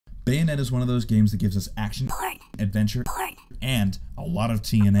Bayonetta is one of those games that gives us action, adventure, and a lot of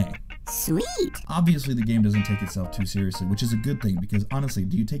TNA. Sweet. Obviously, the game doesn't take itself too seriously, which is a good thing, because honestly,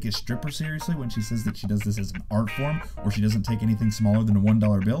 do you take a stripper seriously when she says that she does this as an art form, or she doesn't take anything smaller than a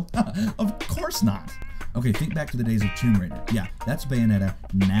 $1 bill? Of course not. Okay, think back to the days of Tomb Raider. Yeah, that's Bayonetta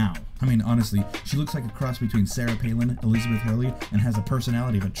now. I mean, honestly, she looks like a cross between Sarah Palin, Elizabeth Hurley, and has the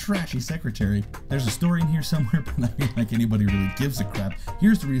personality of a trashy secretary. There's a story in here somewhere, but I mean, like anybody really gives a crap.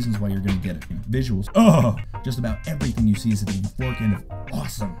 Here's the reasons why you're gonna get it. Visuals. Oh! Just about everything you see is at the euphoric end of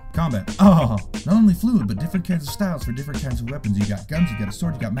awesome. Combat. Oh! Not only fluid, but different kinds of styles for different kinds of weapons. You got guns, you got a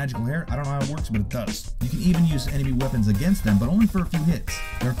sword, you got magical hair. I don't know how it works, but it does. You can even use enemy weapons against them, but only for a few hits.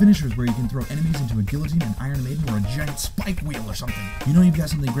 There are finishers where you can throw enemies into a guillotine, an Iron Maiden, or a giant spike wheel or something. You know you've got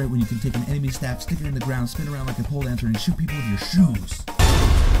something great when you can take an enemy staff, stick it in the ground, spin around like a pole dancer, and shoot people with your shoes.